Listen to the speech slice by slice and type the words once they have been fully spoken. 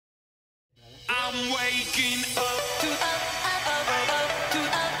I'm waking up to up, up, up, up, to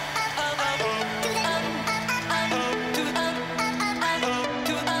up, up, up, to up, up, to up, up,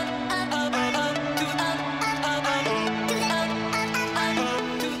 to up, up, up, to up,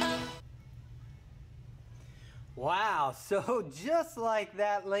 up, to up. Wow, so just like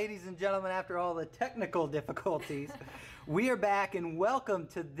that, ladies and gentlemen, after all the technical difficulties, we are back and welcome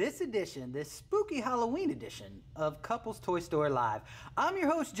to this edition, this spooky Halloween edition of Couples Toy Store Live. I'm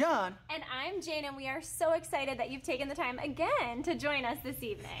your host, John. And I'm Jane, and we are so excited that you've taken the time again to join us this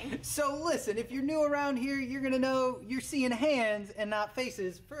evening. So listen, if you're new around here, you're gonna know you're seeing hands and not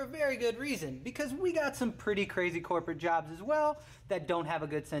faces for a very good reason, because we got some pretty crazy corporate jobs as well that don't have a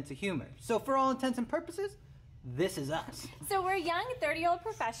good sense of humor. So for all intents and purposes, this is us. So we're young 30-year-old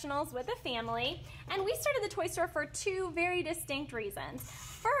professionals with a family, and we started the toy store for two very distinct reasons.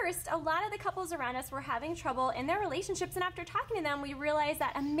 First, a lot of the couples around us were having trouble in their relationships, and after talking to them, we realized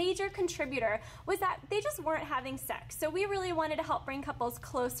that a major contributor was that they just weren't having sex. So we really wanted to help bring couples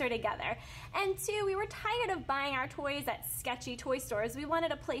closer together. And two, we were tired of buying our toys at sketchy toy stores. We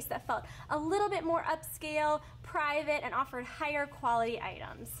wanted a place that felt a little bit more upscale, private, and offered higher quality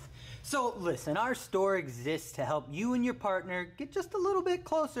items. So listen, our store exists to help you and your partner get just a little bit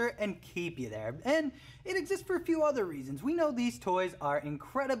closer and keep you there. And it exists for a few other reasons. We know these toys are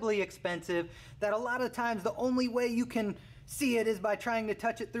incredibly expensive, that a lot of times the only way you can see it is by trying to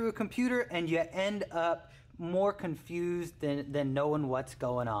touch it through a computer, and you end up more confused than knowing what's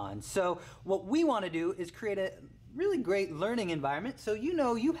going on. So what we want to do is create a really great learning environment so you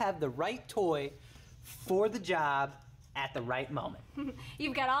know you have the right toy for the job at the right moment.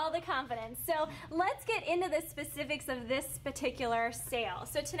 You've got all the confidence. So let's get into the specifics of this particular sale.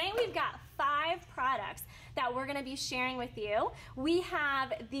 So tonight we've got 5 products that we're going to be sharing with you. We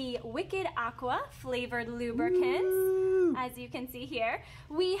have the Wicked Aqua flavored lubricants, as you can see here.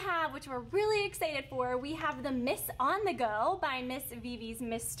 We have, which we're really excited for, we have the Miss on the Go by Miss Vivi's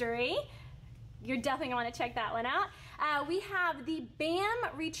Mystery. You're definitely going to want to check that one out. We have the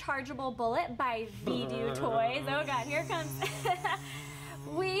BAM Rechargeable Bullet by Vidu Toys. Oh God, here it comes.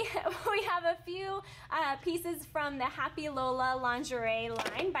 We have a few pieces from the Happy Lola lingerie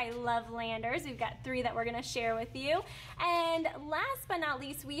line by Lovelanders. We've got 3 that we're going to share with you. And last but not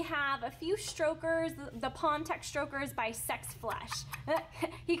least, we have a few strokers, the Palm Tech strokers by Sex Flesh.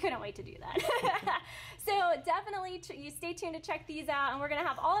 He couldn't wait to do that. So definitely you stay tuned to check these out, and we're going to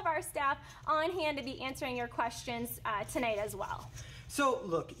have all of our staff on hand to be answering your questions tonight as well. So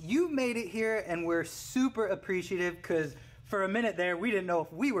look, you made it here and we're super appreciative, because for a minute there, we didn't know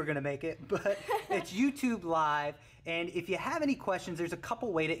if we were going to make it, but it's YouTube Live, and if you have any questions, there's a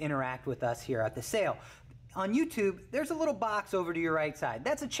couple ways to interact with us here at the sale. On YouTube, there's a little box over to your right side.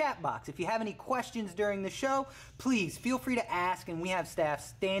 That's a chat box. If you have any questions during the show, please feel free to ask, and we have staff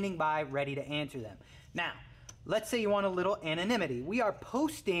standing by ready to answer them. Now, let's say you want a little anonymity. We are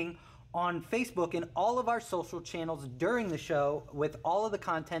posting on Facebook and all of our social channels during the show with all of the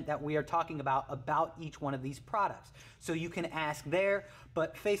content that we are talking about each one of these products. So you can ask there,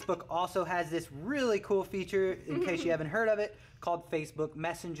 but Facebook also has this really cool feature, in case you haven't heard of it, called Facebook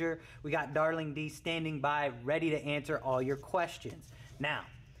Messenger. We got Darling D standing by, ready to answer all your questions. Now,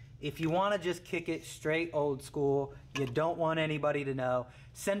 if you want to just kick it straight old school, you don't want anybody to know,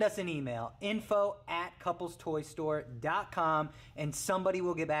 send us an email, info@couplestoystore.com, and somebody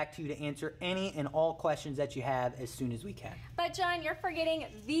will get back to you to answer any and all questions that you have as soon as we can. But John, you're forgetting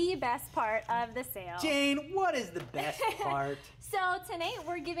the best part of the sale. Jane, what is the best part? So tonight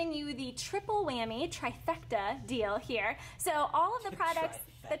we're giving you the triple whammy trifecta deal here. So all of the products,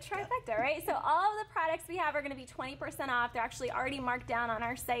 the trifecta, right? So all of the products we have are going to be 20% off. They're actually already marked down on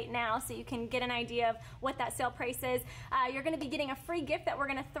our site now, so you can get an idea of what that sale price is. You're going to be getting a free gift that we're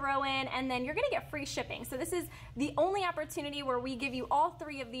going to throw in, and then you're going to get free shipping. So this is the only opportunity where we give you all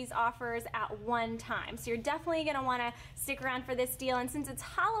 3 of these offers at one time. So you're definitely going to want to stick around for this deal. And since it's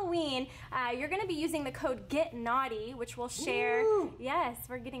Halloween, you're going to be using the code GETNAUGHTY, which we'll share. Woo! Yes,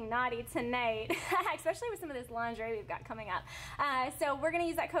 we're getting naughty tonight, especially with some of this lingerie we've got coming up. So we're going to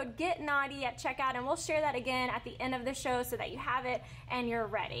use that code GETNAUGHTY at checkout, and we'll share that again at the end of the show so that you have it and you're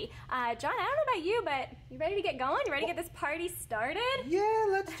ready. John, I don't know about you, but you ready to get going? You ready to get this party started? Yeah,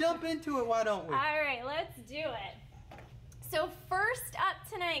 let's jump into it. Why don't we? All right, let's do it. So first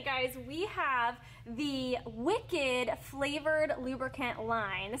up tonight, guys, we have the Wicked flavored lubricant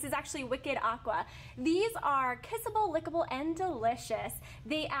line. This is actually Wicked Aqua. These are kissable, lickable, and delicious.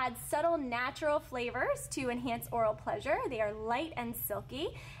 They add subtle natural flavors to enhance oral pleasure. They are light and silky,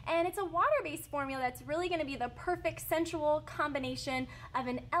 and it's a water-based formula that's really going to be the perfect sensual combination of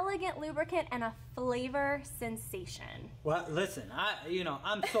an elegant lubricant and a flavor sensation. Well, listen,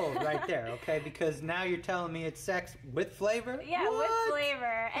 I'm sold right there, okay? Because now you're telling me it's sex with flavor? Yeah, What? with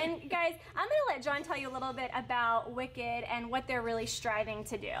flavor. And guys, I'm going to let John tell you a little bit about Wicked and what they're really striving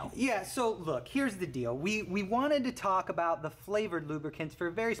to do. Yeah, so look, here's the deal. We wanted to talk about the flavored lubricants for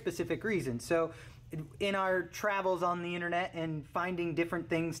a very specific reason. So in our travels on the internet and finding different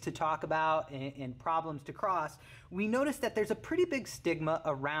things to talk about and problems to cross, we noticed that there's a pretty big stigma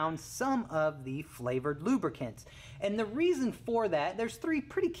around some of the flavored lubricants. And the reason for that, there's three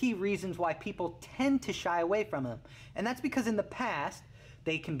pretty key reasons why people tend to shy away from them. And that's because in the past,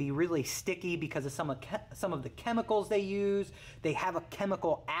 they can be really sticky because of some of the chemicals they use. They have a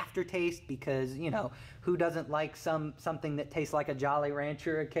chemical aftertaste because, who doesn't like something that tastes like a Jolly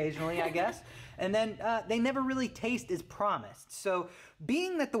Rancher occasionally, I guess? And then they never really taste as promised. So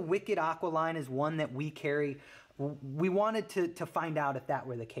being that the Wicked Aqua line is one that we carry, we wanted to find out if that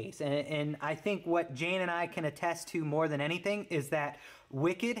were the case. And I think what Jane and I can attest to more than anything is that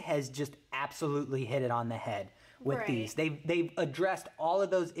Wicked has just absolutely hit it on the head with Right. these. They've addressed all of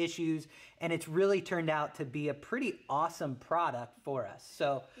those issues, and it's really turned out to be a pretty awesome product for us.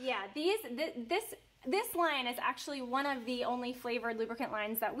 So Yeah, this line is actually one of the only flavored lubricant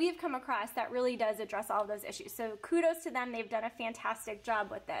lines that we've come across that really does address all of those issues. So kudos to them. They've done a fantastic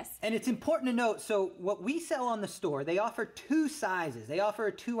job with this. And it's important to note, so what we sell on the store, they offer two sizes. They offer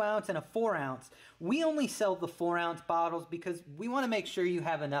a 2 ounce and a 4 ounce. We only sell the 4 ounce bottles because we want to make sure you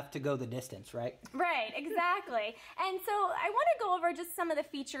have enough to go the distance, right? Right, exactly. And so I want to go over just some of the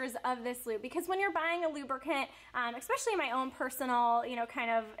features of this lube, because when you're buying a lubricant, especially my own personal, kind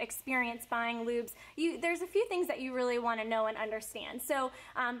of experience buying lubes, there's a few things that you really want to know and understand. So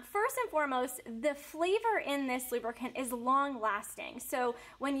first and foremost, the flavor in this lubricant is long lasting. So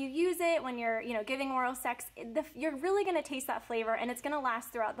when you use it, when you're giving oral sex, you're really going to taste that flavor, and it's going to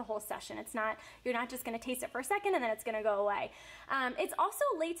last throughout the whole session. You're not just going to taste it for a second and then it's going to go away. It's also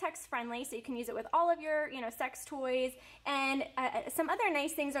latex friendly, so you can use it with all of your sex toys. And some other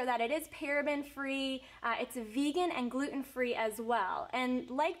nice things are that it is paraben free. It's vegan and gluten free as well. And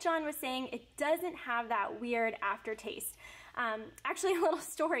like John was saying, it doesn't have that weird aftertaste. Actually, a little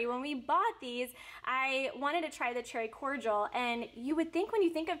story. When we bought these, I wanted to try the cherry cordial, and you would think when you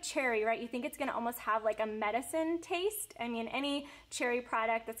think of cherry, right, you think it's going to almost have like a medicine taste. I mean, any cherry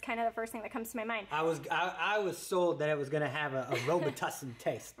product, that's kind of the first thing that comes to my mind. I was sold that it was going to have a Robitussin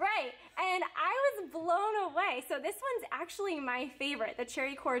taste. Right, and I was blown away. So this one's actually my favorite, the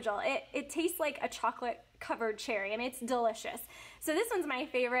cherry cordial. It tastes like a chocolate covered cherry. I mean, it's delicious. So this one's my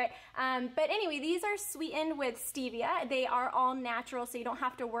favorite. But anyway, these are sweetened with stevia. They are all natural, so you don't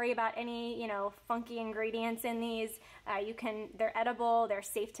have to worry about any, funky ingredients in these. They're edible, they're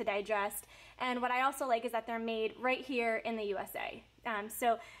safe to digest. And what I also like is that they're made right here in the USA.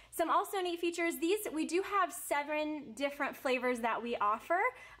 So some also neat features, we do have 7 different flavors that we offer.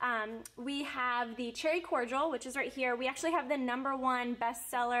 We have the cherry cordial, which is right here. We actually have the #1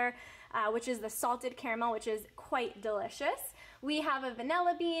 bestseller, which is the salted caramel, which is quite delicious. We have a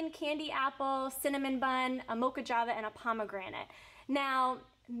vanilla bean, candy apple, cinnamon bun, a mocha java, and a pomegranate. Now,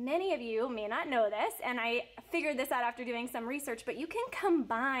 many of you may not know this, and I figured this out after doing some research, but you can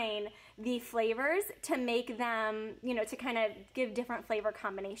combine the flavors to make them, to kind of give different flavor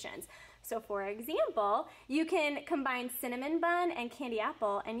combinations. So for example, you can combine cinnamon bun and candy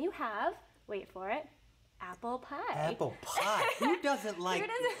apple, and you have, wait for it, apple pie. Apple pie? Who doesn't like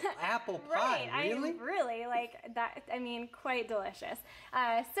apple pie? Right, Really? I really like that. I mean, quite delicious.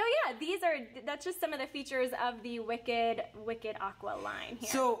 So yeah, that's just some of the features of the Wicked Aqua line here.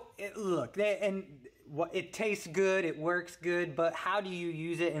 So look, it tastes good, it works good, but how do you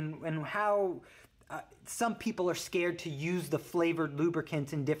use it, and how? Some people are scared to use the flavored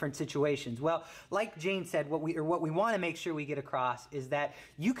lubricants in different situations. Well, like Jane said, what we want to make sure we get across is that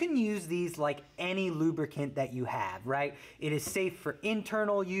you can use these like any lubricant that you have, right? It is safe for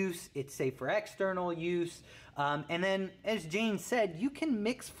internal use, it's safe for external use, and then, as Jane said, you can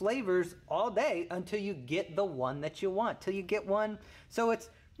mix flavors all day until you get the one that you want, till you get one. So it's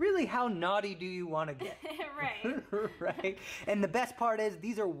really, how naughty do you want to get? Right. Right? And the best part is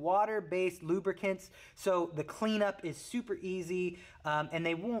these are water-based lubricants, so the cleanup is super easy, and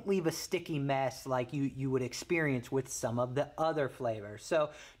they won't leave a sticky mess like you would experience with some of the other flavors.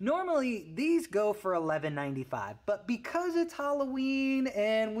 So normally these go for $11.95, but because it's Halloween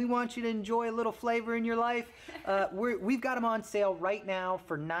and we want you to enjoy a little flavor in your life, we've got them on sale right now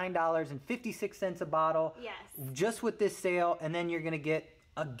for $9.56 a bottle. Yes. Just with this sale, and then you're going to get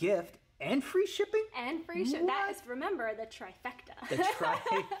a gift and free shipping. And free shipping. That is, remember, the trifecta. The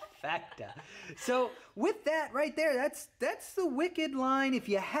trifecta. So with that right there, that's the Wicked line. If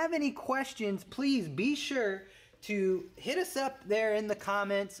you have any questions, please be sure to hit us up there in the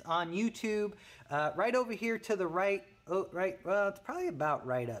comments on YouTube. Right over here to the right. Oh, right. Well, it's probably about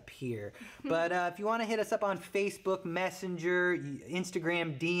right up here. But if you want to hit us up on Facebook Messenger,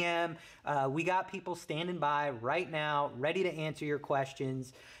 Instagram DM, we got people standing by right now, ready to answer your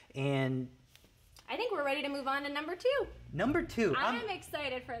questions. And I think we're ready to move on to number 2. Number 2. I'm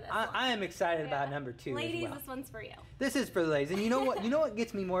excited for this one. I am excited about number 2 Ladies, as well. this one's for you. This is for the ladies. And you know what? You know what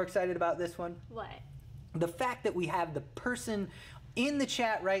gets me more excited about this one? What? The fact that we have the person in the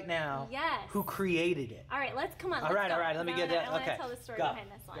chat right now who created it. All right, let's come on. All right, let me get that. I want to tell the story behind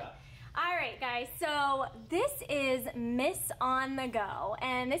this one. All right, guys, so this is Miss on the Go,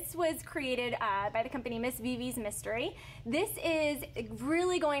 and this was created by the company Miss Vivi's Mystery. This is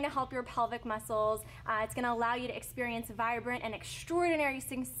really going to help your pelvic muscles. It's going to allow you to experience vibrant and extraordinary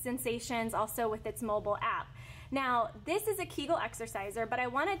sensations also with its mobile app. Now, this is a Kegel exerciser, but I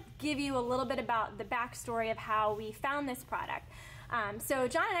want to give you a little bit about the backstory of how we found this product. So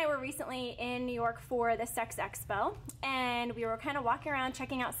John and I were recently in New York for the Sex Expo, and we were kind of walking around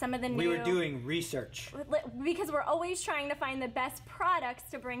checking out some of the new... We were doing research. Because we're always trying to find the best products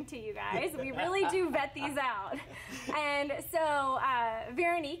to bring to you guys. We really do vet these out. And so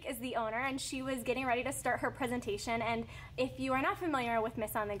Veronique is the owner, and she was getting ready to start her presentation. And if you are not familiar with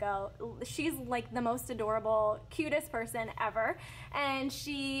Miss on the Go, she's like the most adorable, cutest person ever. And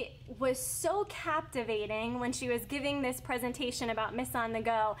she was so captivating when she was giving this presentation about Miss on the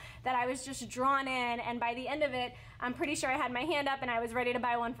Go that I was just drawn in, and by the end of it, I'm pretty sure I had my hand up and I was ready to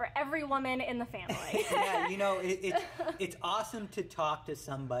buy one for every woman in the family. Yeah, you know, it's awesome to talk to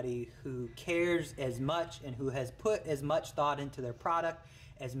somebody who cares as much and who has put as much thought into their product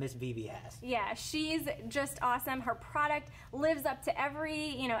as Miss Vivi has. Yeah, she's just awesome. Her product lives up to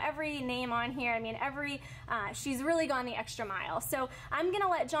every name on here. I mean, she's really gone the extra mile. So I'm gonna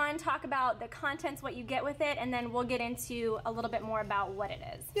let John talk about the contents, what you get with it, and then we'll get into a little bit more about what it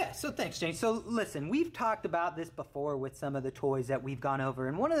is. Yeah, so thanks, Jane. So listen, we've talked about this before with some of the toys that we've gone over,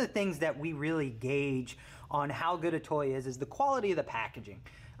 and one of the things that we really gauge on how good a toy is the quality of the packaging.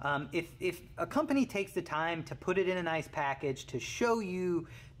 If a company takes the time to put it in a nice package, to show you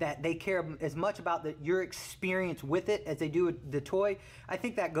that they care as much about your experience with it as they do with the toy, I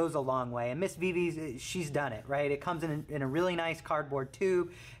think that goes a long way. And Miss Vivi's, she's done it, right? It comes in a really nice cardboard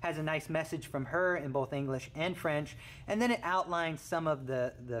tube, has a nice message from her in both English and French, and then it outlines some of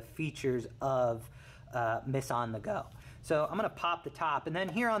the features of Miss on the Go. So I'm going to pop the top, and then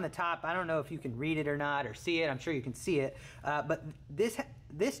here on the top, I don't know if you can read it or not or see it. I'm sure you can see it, but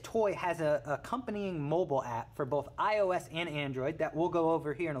this toy has a accompanying mobile app for both iOS and Android that we'll go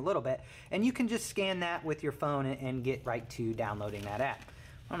over here in a little bit, and you can just scan that with your phone and get right to downloading that app.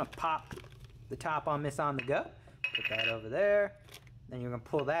 I'm going to pop the top on Miss on the Go, put that over there, then you're going to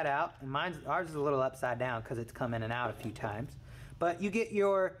pull that out, and ours is a little upside down because it's come in and out a few times, but you get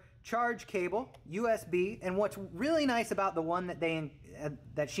your charge cable, USB, and what's really nice about the one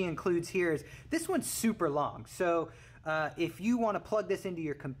that she includes here is this one's super long. So if you want to plug this into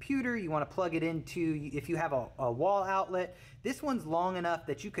your computer, you want to plug it into, if you have a wall outlet, this one's long enough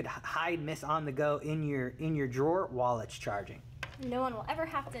that you could hide Miss on the Go in your drawer while it's charging. No one will ever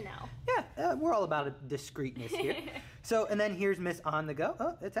have to know. Yeah, we're all about discreetness here. So, and then here's Miss on the Go.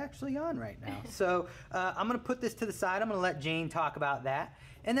 Oh, it's actually on right now. So I'm going to put this to the side. I'm going to let Jane talk about that.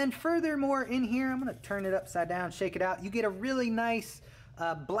 And then furthermore in here, I'm going to turn it upside down, shake it out. You get a really nice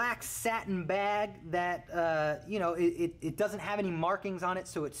black satin bag that, you know, it doesn't have any markings on it,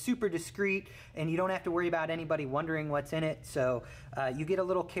 so it's super discreet, and you don't have to worry about anybody wondering what's in it. So you get a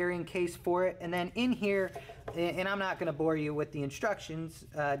little carrying case for it. And then in here, and I'm not going to bore you with the instructions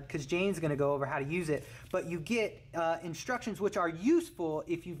because Jane's going to go over how to use it, but you get instructions which are useful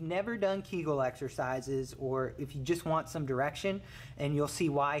if you've never done Kegel exercises or if you just want some direction, and you'll see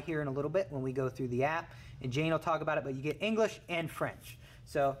why here in a little bit when we go through the app, and Jane will talk about it, but you get English and French.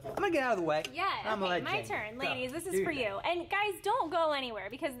 So I'm gonna get out of the way. Yeah, I'm gonna okay, let my Jane turn. go. Ladies, this is Do for that. you. And guys, don't go anywhere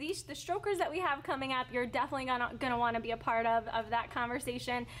because the strokers that we have coming up, you're definitely gonna want to be a part of that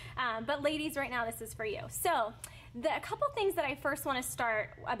conversation. But ladies, right now, this is for you. So a couple things that I first want to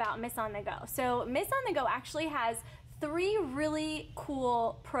start about Miss On The Go. So Miss On The Go actually has 3 really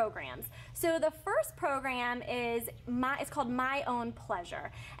cool programs. So the first program is it's called My Own Pleasure.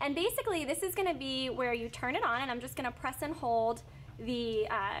 And basically this is gonna be where you turn it on, and I'm just gonna press and hold the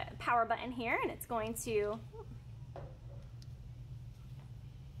power button here, and it's going to,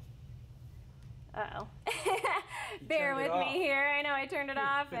 uh-oh. Bear with me here. I know I turned it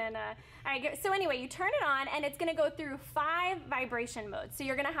off. And all right, so anyway, you turn it on, and it's going to go through 5 vibration modes. So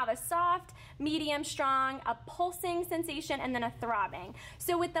you're going to have a soft, medium, strong, a pulsing sensation, and then a throbbing.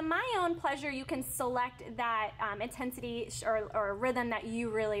 So with the My Own Pleasure, you can select that intensity or rhythm that you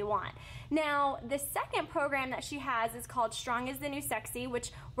really want. Now, the second program that she has is called Strong is the New Sexy,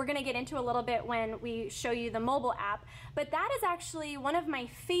 which we're going to get into a little bit when we show you the mobile app. But that is actually one of my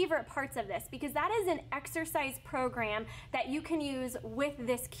favorite parts of this, because that is an exercise program that you can use with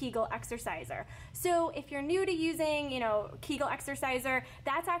this Kegel exerciser. So if you're new to using, Kegel exerciser,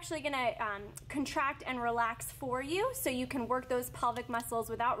 that's actually going to contract and relax for you, so you can work those pelvic muscles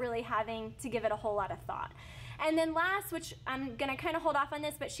without really having to give it a whole lot of thought. And then last, which I'm going to kind of hold off on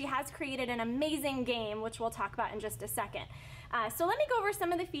this, but she has created an amazing game, which we'll talk about in just a second. So let me go over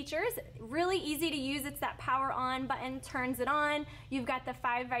some of the features. Really easy to use. It's that power on button, turns it on. You've got the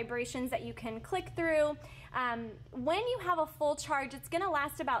 5 vibrations that you can click through. When you have a full charge, it's going to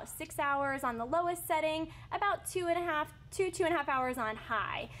last about 6 hours on the lowest setting, about 2.5 hours on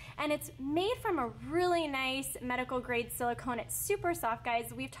high. And it's made from a really nice medical grade silicone. It's super soft,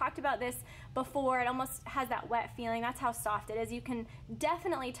 guys. We've talked about this before. It almost has that wet feeling. That's how soft it is. You can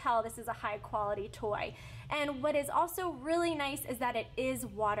definitely tell this is a high quality toy. And what is also really nice is that it is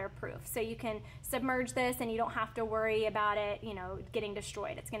waterproof. So you can submerge this and you don't have to worry about it, getting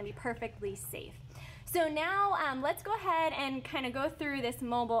destroyed. It's going to be perfectly safe. So now let's go ahead and kind of go through this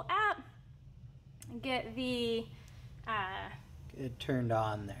mobile app. Get the Get it turned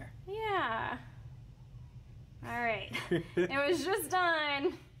on there. yeah. All right. It was just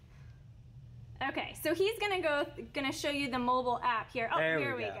done. Okay, so he's gonna show you the mobile app here. Oh, There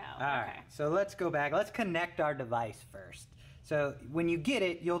here we go. All right. So let's go back. Let's connect our device first. So when you get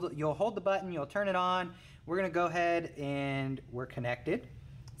it, you'll hold the button, you'll turn it on. We're gonna go ahead and we're connected.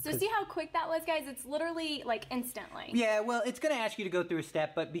 So see how quick that was, guys? It's literally like instantly. Yeah, well, it's going to ask you to go through a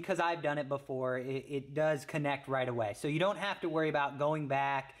step, but because I've done it before, it does connect right away. So you don't have to worry about going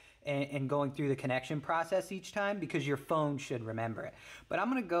back and going through the connection process each time, because your phone should remember it. But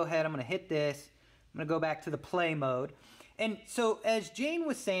I'm going to go ahead, I'm going to hit this, I'm going to go back to the play mode. And so as Jane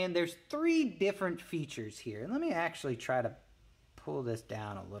was saying, there's 3 different features here. And let me actually try to pull this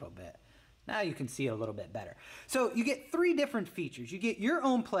down a little bit. Now you can see it a little bit better. So you get 3 different features. You get Your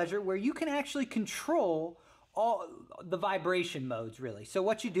Own Pleasure, where you can actually control all the vibration modes, really. So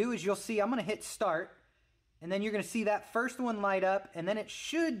what you do is you'll see, I'm going to hit start, and then you're going to see that first one light up, and then it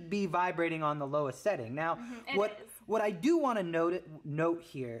should be vibrating on the lowest setting. Now, what I do want to note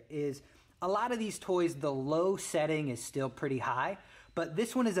here is a lot of these toys, the low setting is still pretty high. But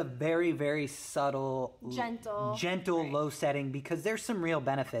this one is a very, very subtle, gentle right, low setting, because there's some real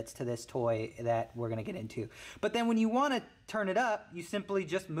benefits to this toy that we're going to get into. But then when you want to turn it up, you simply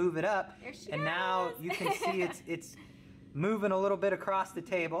just move it up. And now you can see it's moving a little bit across the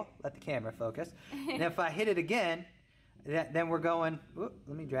table. Let the camera focus. And if I hit it again, then we're going, whoop,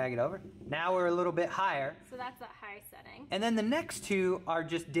 let me drag it over. Now we're a little bit higher. So that's that high setting. And then the next 2 are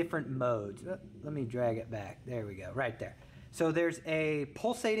just different modes. Let me drag it back. There we go, right there. So there's a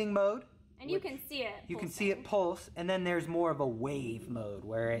pulsating mode. And you can see it. You can see it pulse, and then there's more of a wave mode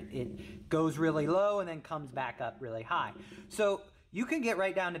where it goes really low and then comes back up really high. So you can get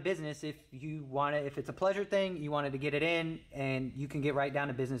right down to business if you want to, if it's a pleasure thing, you wanted to get it in, and you can get right down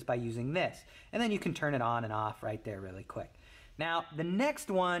to business by using this. And then you can turn it on and off right there really quick. Now, the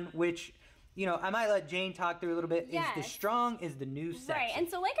next one, which I might let Jane talk through a little bit, is the Strong is the New Sexy. Right, and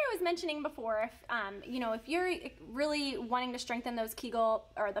so like I was mentioning before, if you're really wanting to strengthen those Kegel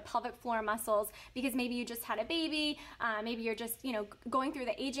or the pelvic floor muscles because maybe you just had a baby, maybe you're just, going through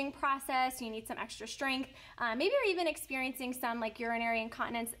the aging process, you need some extra strength, maybe you're even experiencing some like urinary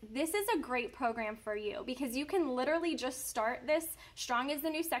incontinence, this is a great program for you, because you can literally just start this Strong is the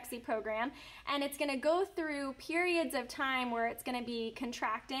New Sexy program, and it's going to go through periods of time where it's going to be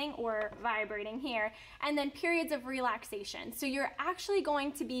contracting or vibrating here, and then periods of relaxation. So you're actually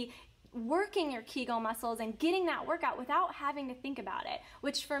going to be working your Kegel muscles and getting that workout without having to think about it,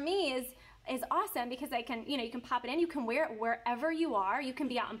 which for me is awesome because I can, you can pop it in. You can wear it wherever you are. You can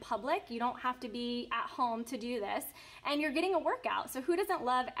be out in public. You don't have to be at home to do this. And you're getting a workout. So who doesn't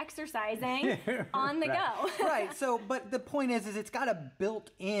love exercising on the go? Right. So, but the point is it's got a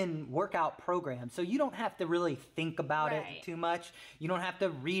built-in workout program. So you don't have to really think about it too much. You don't have to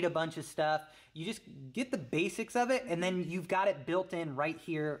read a bunch of stuff. You just get the basics of it, and then you've got it built in right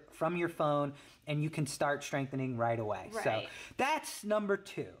here from your phone, and you can start strengthening right away. Right. So that's number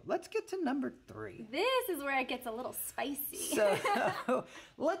 2. Let's get to number 3. This is where it gets a little spicy. So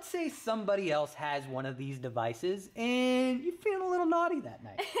let's say somebody else has one of these devices, and you're feeling a little naughty that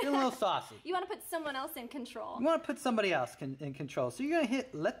night, feeling a little saucy. You want to put someone else in control. You want to put somebody else in control. So you're going to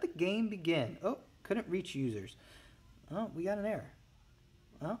hit let the game begin. Oh, couldn't reach users. Oh, we got an error.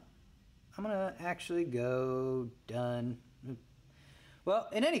 Oh. I'm going to actually go done. Well,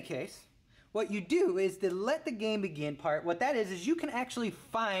 in any case, what you do is the let the game begin part. What that is you can actually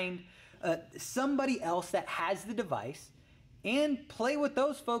find somebody else that has the device and play with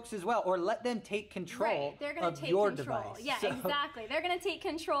those folks as well, or let them take control of your device. Yeah, exactly. They're going to take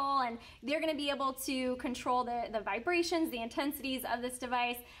control, and they're going to be able to control the vibrations, the intensities of this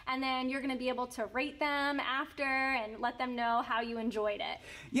device, and then you're going to be able to rate them after and let them know how you enjoyed it.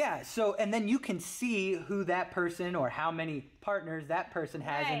 Yeah, so, and then you can see who that person or how many partners that person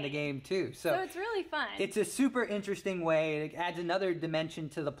has in the game too. So it's really fun. It's a super interesting way. It adds another dimension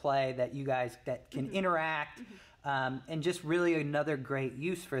to the play that you guys can interact. And just really another great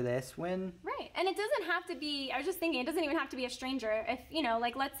use for this when... Right, and it doesn't have to be, I was just thinking, it doesn't even have to be a stranger. If,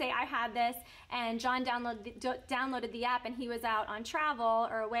 like let's say I had this and John downloaded the app and he was out on travel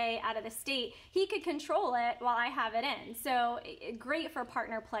or away out of the state, he could control it while I have it in. So great for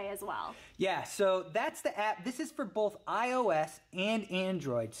partner play as well. Yeah, so that's the app. This is for both iOS and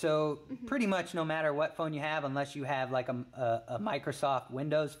Android. So pretty much no matter what phone you have, unless you have like a Microsoft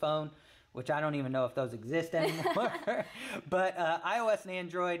Windows phone, which I don't even know if those exist anymore, but iOS and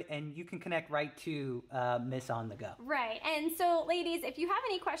Android, and you can connect right to Miss on the Go. Right, and so ladies, if you have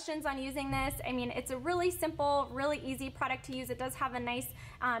any questions on using this, I mean, it's a really simple, really easy product to use. It does have a nice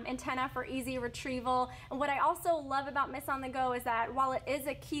antenna for easy retrieval, and what I also love about Miss on the Go is that while it is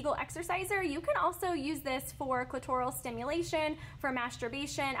a Kegel exerciser, you can also use this for clitoral stimulation, for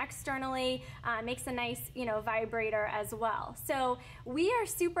masturbation externally, makes a nice, vibrator as well. So we are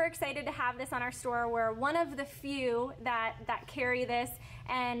super excited to have this on our store. We're one of the few that carry this,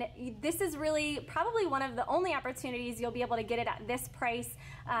 and this is really probably one of the only opportunities you'll be able to get it at this price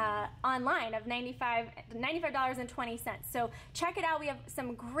online of $95.20. So check it out. We have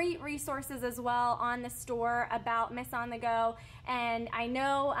some great resources as well on the store about Miss on the Go, and I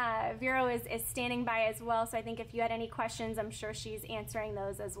know Vero is standing by as well, so I think if you had any questions, I'm sure she's answering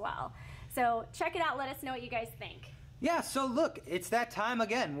those as well. So check it out. Let us know what you guys think. Yeah, so look, it's that time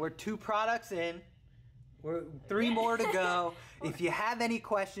again. We're 2 products in. We're 3 more to go. If you have any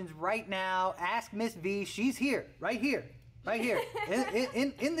questions right now, ask Miss V. She's here, right here,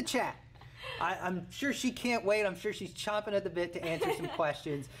 in the chat. I'm sure she can't wait. I'm sure she's chomping at the bit to answer some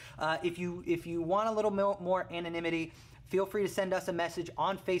questions. If you want a little more anonymity, feel free to send us a message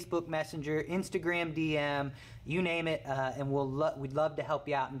on Facebook Messenger, Instagram DM, you name it, and we'd love to help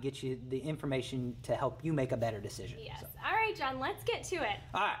you out and get you the information to help you make a better decision. Yes. So. All right, John, let's get to it.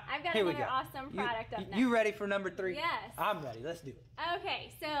 All right. I've got another awesome product up next. You ready for number 3? Yes. I'm ready. Let's do it.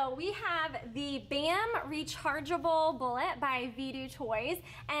 Okay, so we have the BAM Rechargeable Bullet by Vidu Toys,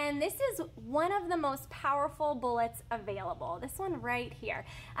 and this is one of the most powerful bullets available. This one right here.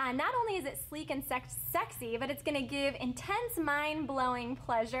 Not only is it sleek and sexy, but it's going to give intense mind-blowing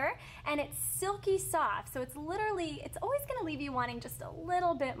pleasure, and it's silky soft, so it's always going to leave you wanting just a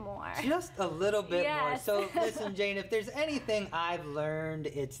little bit more. Just a little bit more. So listen, Jane, if there's anything I've learned,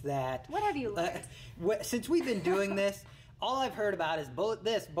 it's that... What have you learned? Since we've been doing this, all I've heard about is bullet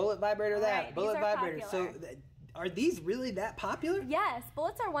this, bullet vibrator that, bullet vibrator. Popular. So are these really that popular? Yes,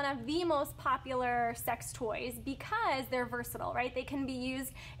 bullets are one of the most popular sex toys because they're versatile, right? They can be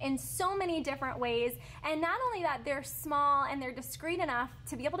used in so many different ways, and not only that, they're small and they're discreet enough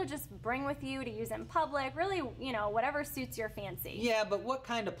to be able to just bring with you to use in public, really, whatever suits your fancy. Yeah, but what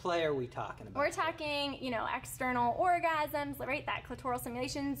kind of play are we talking about? We're talking, external orgasms, right? That clitoral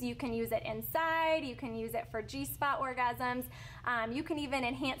stimulations. You can use it inside, you can use it for G-spot orgasms, you can even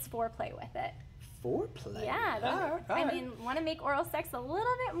enhance foreplay with it. foreplay. Yeah, All I right. mean, want to make oral sex a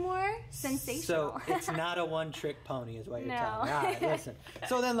little bit more sensational. So it's not a one-trick pony, is what you're No. telling me. All right, listen.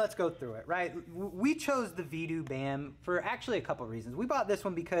 So then let's go through it, right? We chose the Vidu BAM for actually a couple reasons. We bought this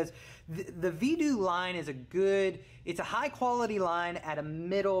one because the Vidu line is it's a high-quality line at a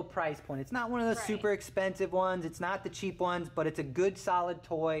middle price point. It's not one of those Right. super expensive ones. It's not the cheap ones, but it's a good, solid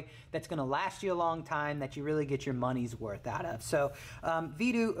toy that's going to last you a long time that you really get your money's worth out of. So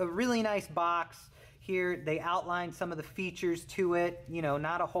Vidu, a really nice box. Here they outline some of the features to it,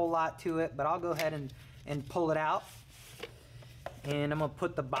 not a whole lot to it, but I'll go ahead and pull it out. And I'm gonna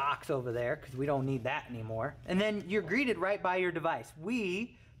put the box over there because we don't need that anymore. And then you're greeted right by your device.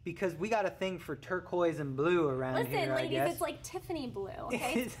 Because we got a thing for turquoise and blue around here, Listen, I ladies, guess. it's like Tiffany blue,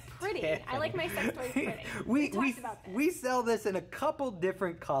 okay? It's pretty. Tiffany. I like my sex toys pretty. we talked about this. we sell this in a couple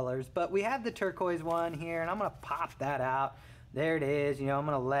different colors, but we have the turquoise one here, and I'm gonna pop that out. There it is. I'm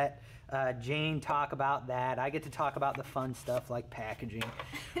gonna let Jane talk about that. I get to talk about the fun stuff like packaging.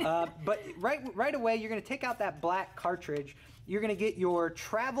 But right away, you're gonna take out that black cartridge. You're gonna get your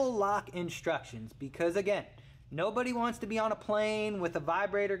travel lock instructions because again, nobody wants to be on a plane with a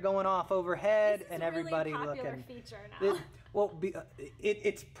vibrator going off overhead This is and a really everybody popular looking. feature now.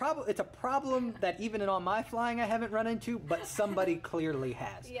 It's a problem that even in all my flying I haven't run into, but somebody clearly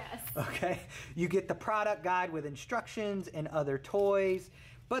has. Yes. Okay. You get the product guide with instructions and other toys,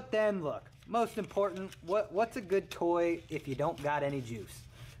 but then look, most important, what's a good toy if you don't got any juice,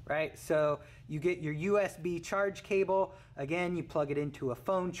 right? So you get your USB charge cable. Again, you plug it into a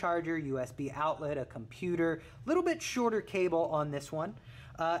phone charger, USB outlet, a computer. A little bit shorter cable on this one.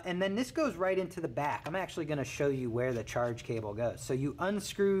 And then this goes right into the back. I'm actually going to show you where the charge cable goes. So you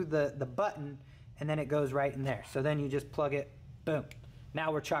unscrew the button, and then it goes right in there. So then you just plug it, boom.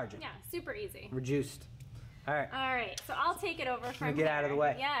 Now we're charging. Yeah, super easy. We're juiced. All right. All right, so I'll take it over from get out of here. the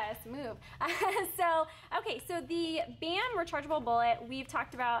way. Yes, move. So the BAM rechargeable bullet, we've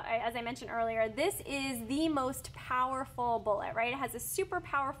talked about, as I mentioned earlier, this is the most powerful bullet, right? It has a super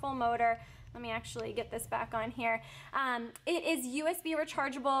powerful motor. Let me actually get this back on here. It is USB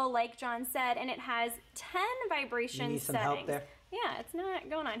rechargeable, like John said, and it has 10 vibration You need some settings. help there? Yeah, it's not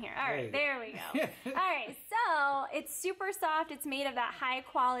going on here. All There right, you go. there we go. All right, so it's super soft. It's made of that high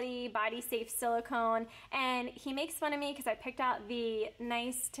quality, body safe silicone. And he makes fun of me because I picked out the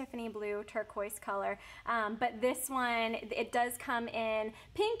nice Tiffany blue turquoise color. But this one, it does come in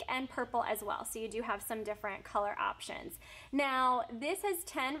pink and purple as well. So you do have some different color options. Now, this has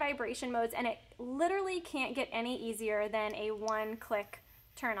 10 vibration modes, and it literally can't get any easier than a one-click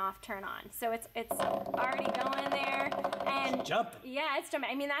turn off, turn on. So it's already going there, and Jumping. yeah, it's jumping.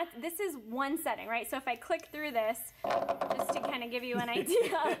 I mean, this is one setting, right? So if I click through this, just to kind of give you an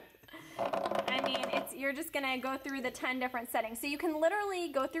idea, I mean, you're just gonna go through the 10 different settings. So you can literally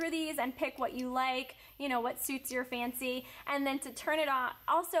go through these and pick what you like, what suits your fancy, and then to turn it on.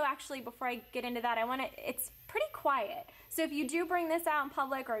 Also, actually, before I get into that, it's pretty quiet. So if you do bring this out in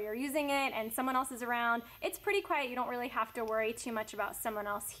public or you're using it and someone else is around, it's pretty quiet. You don't really have to worry too much about someone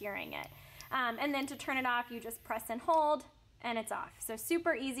else hearing it. And then to turn it off, you just press and hold, and it's off. So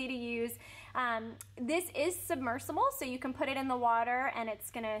super easy to use. This is submersible, so you can put it in the water and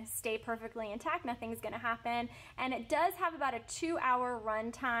it's gonna stay perfectly intact. Nothing's gonna happen. And it does have about a 2-hour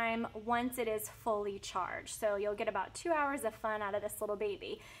run time once it is fully charged. So you'll get about 2 hours of fun out of this little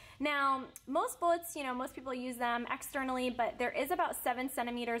baby. Now, most bullets, most people use them externally, but there is about 7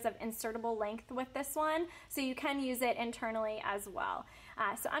 centimeters of insertable length with this one, so you can use it internally as well.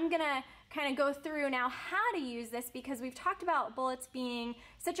 So I'm gonna kind of go through now how to use this because we've talked about bullets being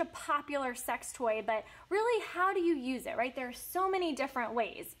such a popular sex toy, but really how do you use it, right? There are so many different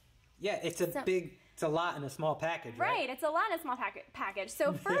ways. Yeah, it's a lot in a small package, right? Right, it's a lot in a small package.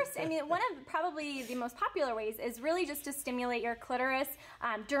 So first, I mean, one of probably the most popular ways is really just to stimulate your clitoris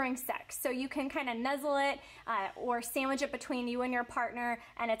during sex. So you can kind of nuzzle it or sandwich it between you and your partner,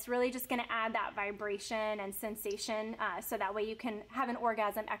 and it's really just gonna add that vibration and sensation so that way you can have an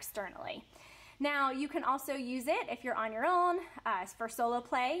orgasm externally. Now, you can also use it if you're on your own for solo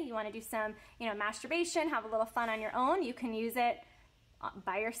play. You wanna do some, masturbation, have a little fun on your own. You can use it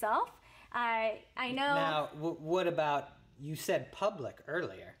by yourself. I know. Now, what about, you said public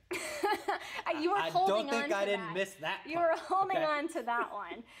earlier. You were holding on to that. I don't think I didn't miss that You part. were holding Okay. on to that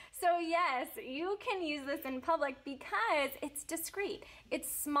one. So yes, you can use this in public because it's discreet.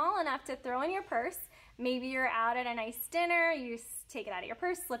 It's small enough to throw in your purse. Maybe you're out at a nice dinner, you take it out of your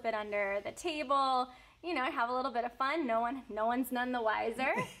purse, slip it under the table, have a little bit of fun. No one's none the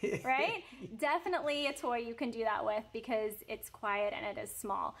wiser, right? Definitely a toy you can do that with because it's quiet and it is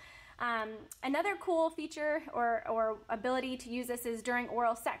small. Another cool feature or ability to use this is during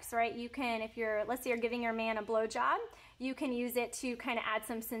oral sex, right? You can, if you're, let's say you're giving your man a blowjob, you can use it to kind of add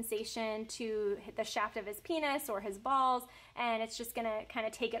some sensation to the shaft of his penis or his balls, and it's just gonna kind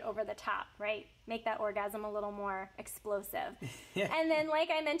of take it over the top, right? Make that orgasm a little more explosive. And then,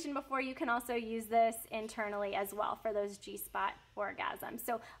 like I mentioned before, you can also use this internally as well for those G-spot orgasms.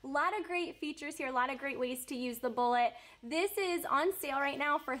 So a lot of great features here, a lot of great ways to use the Bullet. This is on sale right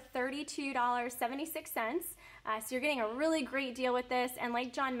now for $32.76. So you're getting a really great deal with this. And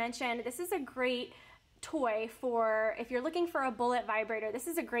like John mentioned, this is a great toy for if you're looking for a Bullet vibrator. This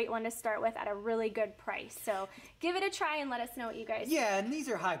is a great one to start with at a really good price. So give it a try and let us know what you guys think. Yeah, and these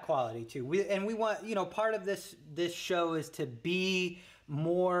are high quality too. We want, you know, part of this show is to be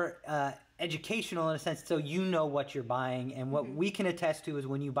more educational in a sense, so you know what you're buying. And what we can attest to is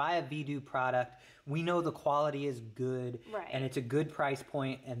when you buy a View product, we know the quality is good, right, and it's a good price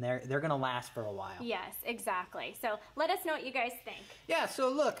point, and they're gonna last for a while. Yes, exactly. So let us know what you guys think. Yeah, so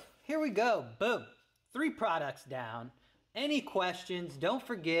look, here we go. Boom. 3 products down. Any questions, don't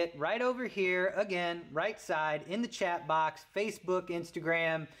forget, right over here, again, right side, in the chat box, Facebook,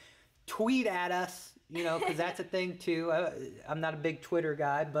 Instagram, tweet at us, you know, because that's a thing too. I'm not a big Twitter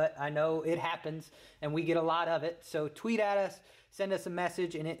guy, but I know it happens, and we get a lot of it. So tweet at us, send us a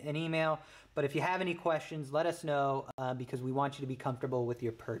message and an email. But if you have any questions, let us know because we want you to be comfortable with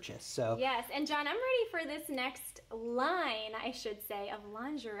your purchase. So yes, and John, I'm ready for this next line, I should say, of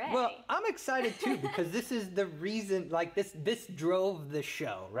lingerie. Well, I'm excited too because this is the reason, like this drove the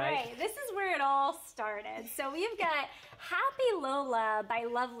show, right? Right, this is where it all started. So we've got Happy Lola by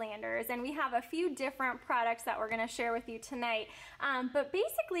Lovelanders, and we have a few different products that we're going to share with you tonight. But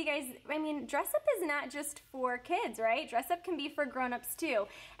basically, guys, I mean, dress up is not just for kids, right? Dress up can be for grown-ups too.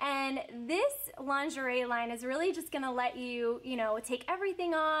 And this lingerie line is really just going to let you, you know, take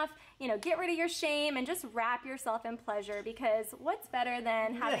everything off, you know, get rid of your shame and just wrap yourself in pleasure, because what's better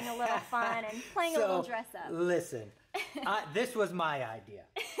than having a little fun and playing a little dress up? Listen, this was my idea.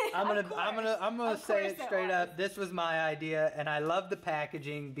 I'm gonna say it straight up. This was my idea, and I love the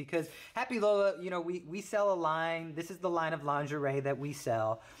packaging because Happy Lola, you know, we sell a line. This is the line of lingerie that we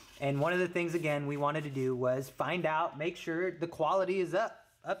sell, and one of the things again we wanted to do was find out, make sure the quality is up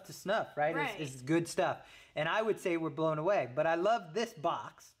to snuff, right? It's good stuff, and I would say we're blown away. But I love this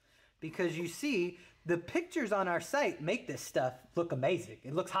box because you see the pictures on our site make this stuff look amazing.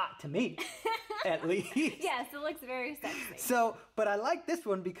 It looks hot to me. At least. Yes, it looks very sexy. So, but I like this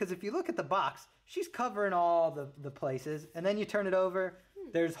one because if you look at the box, she's covering all the places, and then you turn it over,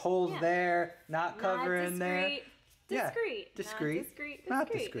 there's holes there, not covering there. Discreet. Discreet.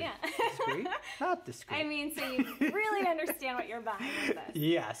 Not discreet. Yeah. Discreet. Not discreet. I mean, so you really understand what you're buying with this.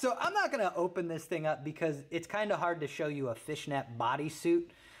 Yeah, so I'm not going to open this thing up because it's kind of hard to show you a fishnet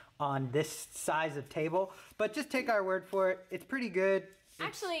bodysuit on this size of table, but just take our word for it. It's pretty good.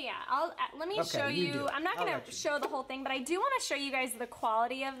 Actually, yeah, let me show you. I'm not going to show the whole thing, but I do want to show you guys the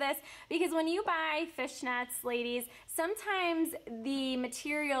quality of this, because when you buy fishnets, ladies, sometimes the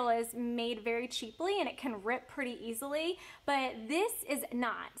material is made very cheaply and it can rip pretty easily, but this is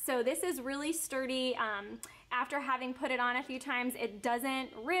not. So this is really sturdy. After having put it on a few times, it doesn't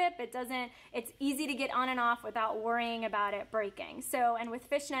rip, it's easy to get on and off without worrying about it breaking. So, and with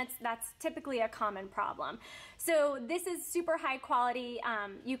fishnets, that's typically a common problem. So this is super high quality.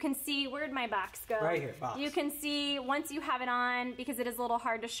 You can see, where'd my box go? Right here, box. You can see once you have it on, because it is a little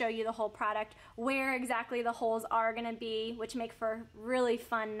hard to show you the whole product, where exactly the holes are gonna be, which make for a really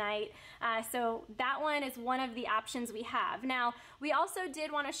fun night. So that one is one of the options we have. Now, we also did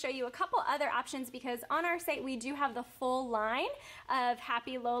wanna show you a couple other options, because on our site, we do have the full line of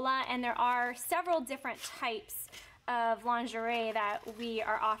Happy Lola, and there are several different types of lingerie that we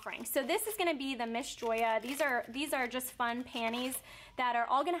are offering. So this is going to be the Miss Joya. These are just fun panties that are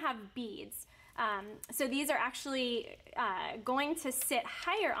all going to have beads. So these are actually going to sit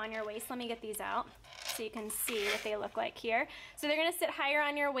higher on your waist. Let me get these out so you can see what they look like here. So they're going to sit higher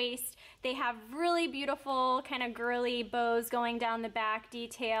on your waist. They have really beautiful kind of girly bows going down the back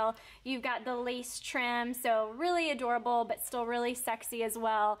detail. You've got the lace trim, so really adorable, but still really sexy as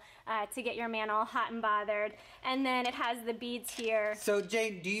well to get your man all hot and bothered. And then it has the beads here. So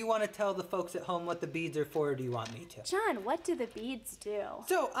Jane, do you want to tell the folks at home what the beads are for, or do you want me to? John, what do the beads do?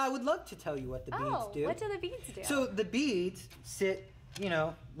 So I would love to tell you what the beads do. What do the beads do? So the beads sit, you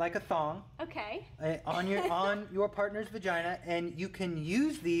know, like a thong. Okay. On your partner's vagina, and you can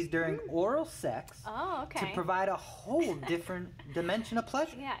use these during oral sex. Oh, okay. To provide a whole different dimension of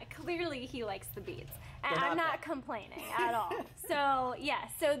pleasure. Yeah, clearly he likes the beads. And I'm not complaining at all. So yeah,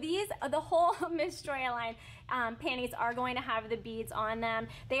 so the whole Miss Joya line panties are going to have the beads on them.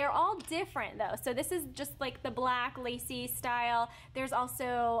 They are all different though. So this is just like the black lacy style. There's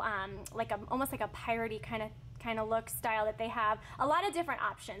also almost like a piratey kind of look style that they have. A lot of different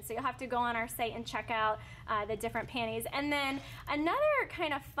options. So you'll have to go on our site and check out the different panties. And then another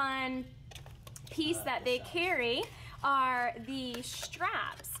kind of fun piece that they carry are the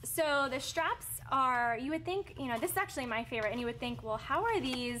straps. So the straps are, you would think, you know, this is actually my favorite, and you would think, well, how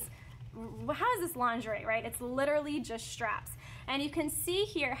is this lingerie, right? It's literally just straps. And you can see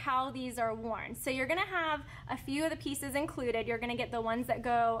here how these are worn. So you're gonna have a few of the pieces included. You're gonna get the ones that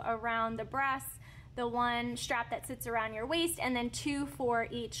go around the breasts, the one strap that sits around your waist, and then 2 for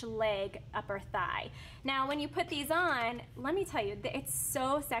each leg, upper thigh. Now when you put these on, let me tell you, it's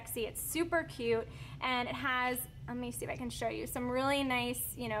so sexy, it's super cute, and it has, let me see if I can show you, some really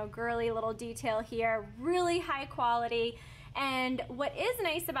nice, you know, girly little detail here, really high quality. And what is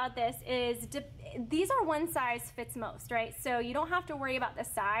nice about this is these are one size fits most, right? So you don't have to worry about the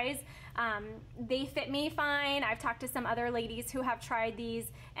size. They fit me fine. I've talked to some other ladies who have tried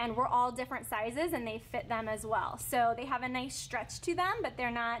these, and we're all different sizes and they fit them as well. So they have a nice stretch to them, but they're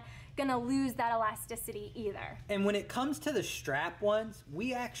not gonna lose that elasticity either. And when it comes to the strap ones,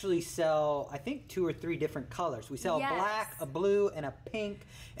 we actually sell, I think, 2 or 3 different colors. We sell a black, a blue, and a pink,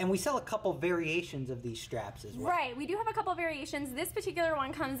 and we sell a couple variations of these straps as well. Right, we do have a couple variations. This particular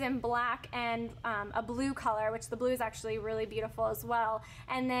one comes in black and a blue color, which the blue is actually really beautiful as well.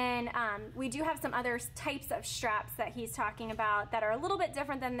 And then we do have some other types of straps that he's talking about that are a little bit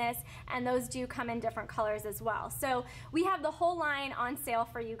different than this, and those do come in different colors as well. So we have the whole line on sale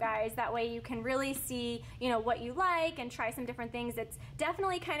for you guys. That way you can really see, you know, what you like and try some different things. It's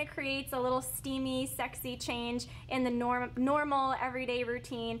definitely kind of creates a little steamy, sexy change in the normal everyday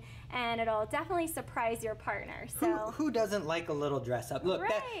routine, and it'll definitely surprise your partner. So who doesn't like a little dress up? Look,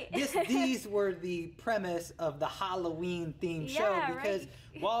 right. These were the premise of the Halloween themed show, because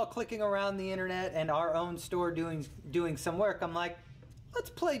while clicking around the internet and our own store doing some work, I'm like, let's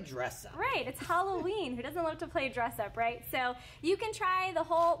play dress up. Right, it's Halloween. Who doesn't love to play dress up, right? So you can try the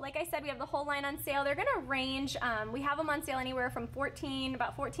whole, like I said, we have the whole line on sale. They're gonna range, we have them on sale anywhere from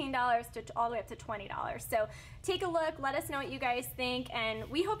about $14 to all the way up to $20. So take a look, let us know what you guys think, and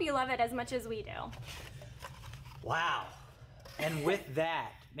we hope you love it as much as we do. Wow. And with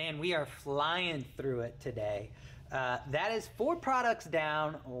that, man, we are flying through it today. That is 4 products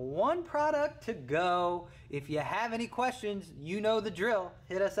down, 1 product to go. If you have any questions, you know the drill.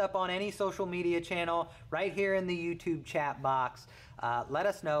 Hit us up on any social media channel right here in the YouTube chat box. Let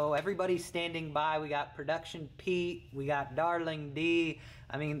us know. Everybody's standing by. We got Production Pete. We got Darling D.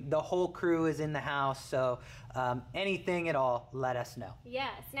 I mean, the whole crew is in the house. So anything at all, let us know.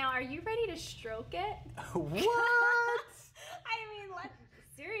 Yes. Now, are you ready to stroke it? What?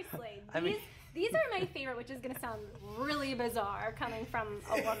 Seriously. These are my favorite, which is going to sound really bizarre coming from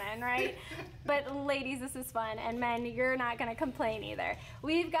a woman, right? But ladies, this is fun, and men, you're not going to complain either.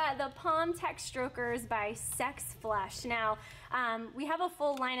 We've got the Palm Tech Strokers by Sex Flesh. Now, we have a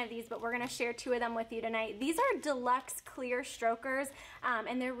full line of these, but we're going to share 2 of them with you tonight. These are deluxe clear strokers,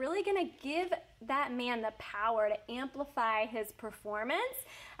 and they're really going to give that man the power to amplify his performance.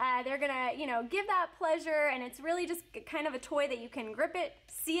 They're gonna, you know, give that pleasure, and it's really just kind of a toy that you can grip it,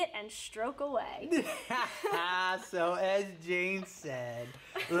 see it, and stroke away. So as Jane said,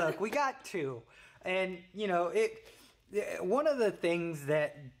 look, we got 2, and you know, one of the things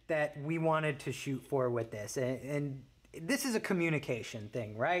that we wanted to shoot for with this, and this is a communication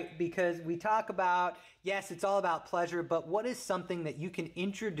thing, right? Because we talk about, yes, it's all about pleasure, but what is something that you can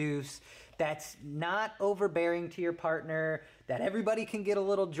introduce that's not overbearing to your partner, that everybody can get a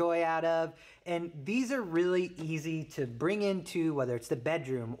little joy out of? And these are really easy to bring into, whether it's the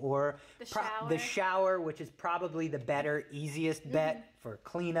bedroom or the shower, which is probably the better, easiest bet for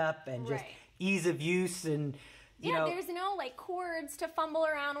cleanup and just ease of use. And you know, there's no like cords to fumble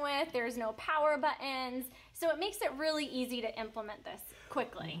around with. There's no power buttons. So it makes it really easy to implement this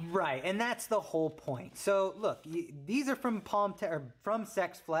quickly. Right, and that's the whole point. So look, these are from from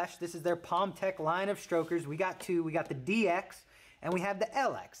Sex Flesh. This is their Palm Tech line of strokers. We got 2. We got the DX and we have the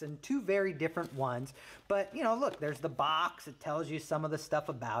LX, and 2 very different ones. But you know, look, there's the box. It tells you some of the stuff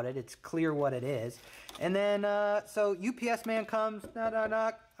about it. It's clear what it is. And then, so UPS man comes, knock, knock,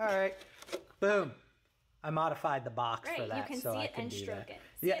 knock. All right, boom. I modified the box for that, you can so see I it can and do stroke that.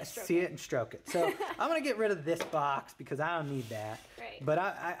 it. See it and stroke it. So I'm gonna get rid of this box because I don't need that. Right. But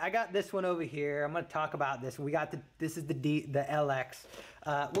I got this one over here. I'm gonna talk about this. We got this is the LX.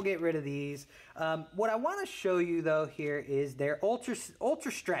 We'll get rid of these. What I want to show you though here is they're ultra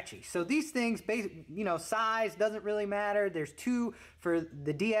stretchy. So these things, size doesn't really matter. There's two for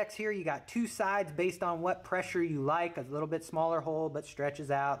the DX here. You got two sides based on what pressure you like. A little bit smaller hole, but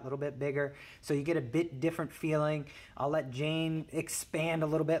stretches out a little bit bigger. So you get a bit different feeling. I'll let Jane expand a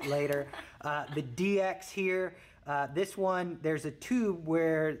little bit later. The DX here. This one, there's a tube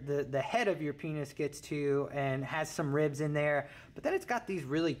where the head of your penis gets to and has some ribs in there, but then it's got these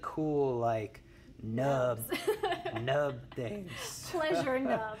really cool, like, nub things. Pleasure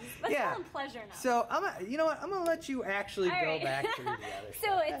nubs. Let's Yeah. call them pleasure nubs. So I'm gonna let you actually All go right. back through the other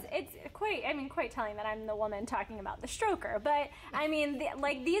So stuff. it's quite telling that I'm the woman talking about the stroker. But I mean,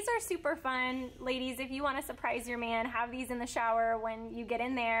 these are super fun, ladies. If you want to surprise your man, have these in the shower when you get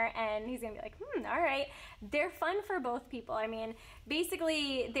in there, and he's gonna be like, all right. They're fun for both people. I mean,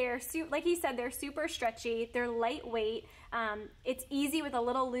 basically, like he said, they're super stretchy. They're lightweight. It's easy with a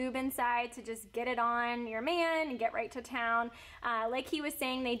little lube inside to just get it on your man and get right to town. Like he was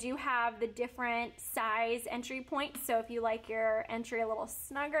saying, they do have the different size entry points. So if you like your entry a little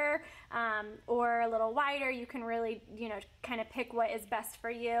snugger or a little wider, you can really, kind of pick what is best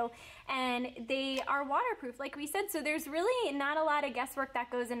for you. And they are waterproof, like we said. So there's really not a lot of guesswork that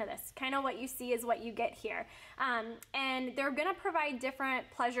goes into this. Kind of what you see is what you get here. And they're going to provide different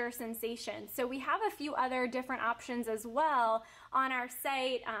pleasure sensations. So we have a few other different options as well on our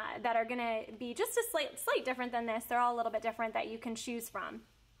site that are going to be just a slight different than this. They're all a little bit different that you can choose from.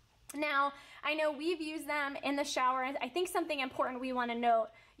 Now, I know we've used them in the shower. I think something important we want to note,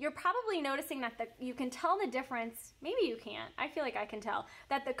 you're probably noticing that you can tell the difference. Maybe you can't. I feel like I can tell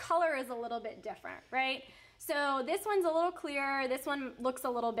that the color is a little bit different, right? So this one's a little clearer. This one looks a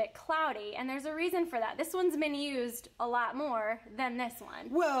little bit cloudy, and there's a reason for that. This one's been used a lot more than this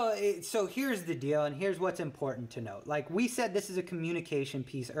one. Well, so here's the deal, and here's what's important to note. Like we said, this is a communication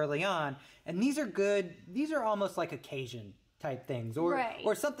piece early on, and these are good. These are almost like occasion type things,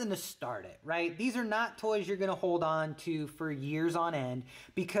 or something to start it, right? These are not toys you're going to hold on to for years on end,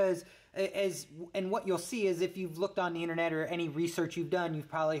 because and what you'll see is, if you've looked on the internet or any research you've done, you've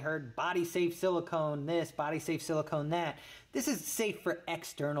probably heard body safe silicone this, body safe silicone that. This is safe for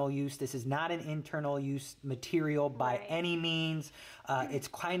external use. This is not an internal use material by any means. It's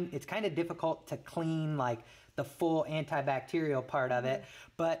kind of difficult to clean, like the full antibacterial part of it,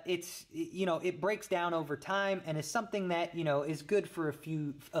 but it's, it breaks down over time, and is something that, is good for a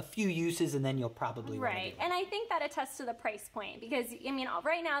few uses, and then you'll probably right. And I think that attests to the price point, because I mean,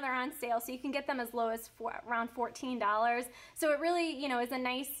 right now they're on sale, so you can get them as low as around $14. So it really, is a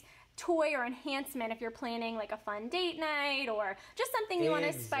nice toy or enhancement if you're planning like a fun date night, or just something you want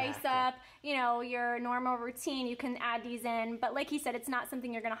to spice up, your normal routine. You can add these in, but like he said, it's not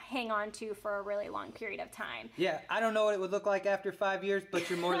something you're going to hang on to for a really long period of time. Yeah, I don't know what it would look like after 5 years, but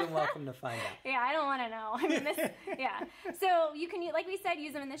you're more than welcome to find out. Yeah, I don't want to know. I mean, yeah. So you can, like we said,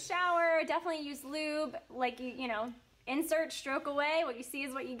 use them in the shower. Definitely use lube, like insert, stroke away. What you see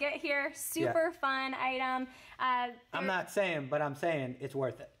is what you get here. Super fun item. I'm not saying, but I'm saying it's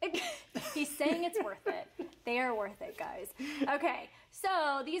worth it. He's saying it's worth it. They are worth it, guys. Okay,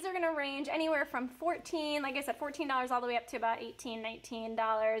 so these are going to range anywhere from $14, like I said, $14 all the way up to about $18,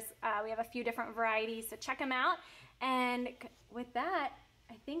 $19. We have a few different varieties, so check them out. And with that,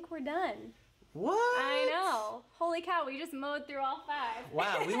 I think we're done. What? I know. Holy cow, we just mowed through all 5.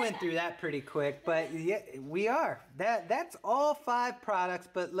 Wow, we went through that pretty quick, but yeah, we are. That's all 5 products,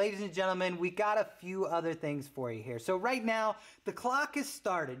 but ladies and gentlemen, we got a few other things for you here. So right now, the clock is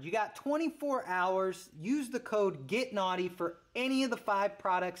started. You got 24 hours. Use the code GETNAUGHTY for any of the 5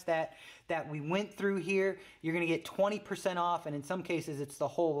 products that we went through here. You're going to get 20% off, and in some cases, it's the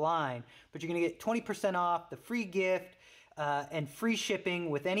whole line, but you're going to get 20% off, the free gift, and free shipping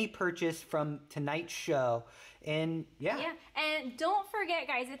with any purchase from tonight's show. And yeah, and don't forget,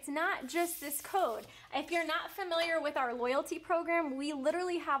 guys, it's not just this code. If you're not familiar with our loyalty program, we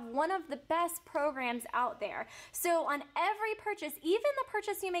literally have one of the best programs out there. So on every purchase, even the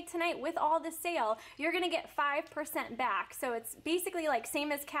purchase you make tonight with all the sale, you're going to get 5% back. So it's basically like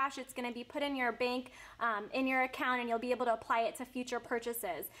same as cash. It's going to be put in your bank, in your account, and you'll be able to apply it to future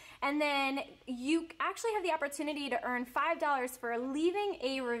purchases. And then you actually have the opportunity to earn $5 for leaving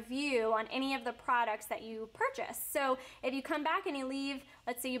a review on any of the products that you purchase. So if you come back and you leave,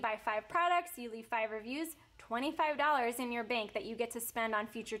 let's say you buy 5 products, you leave 5 reviews, $25 in your bank that you get to spend on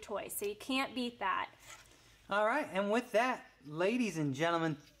future toys. So you can't beat that. All right, and with that, ladies and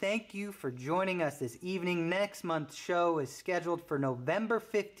gentlemen, thank you for joining us this evening. Next month's show is scheduled for November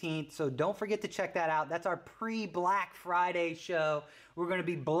 15th, so don't forget to check that out. That's our pre-Black Friday show. We're going to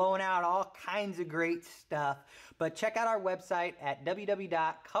be blowing out all kinds of great stuff. But check out our website at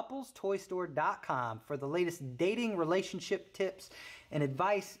www.couplestoystore.com for the latest dating, relationship tips, and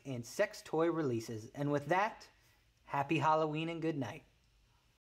advice and sex toy releases. And with that, happy Halloween and good night.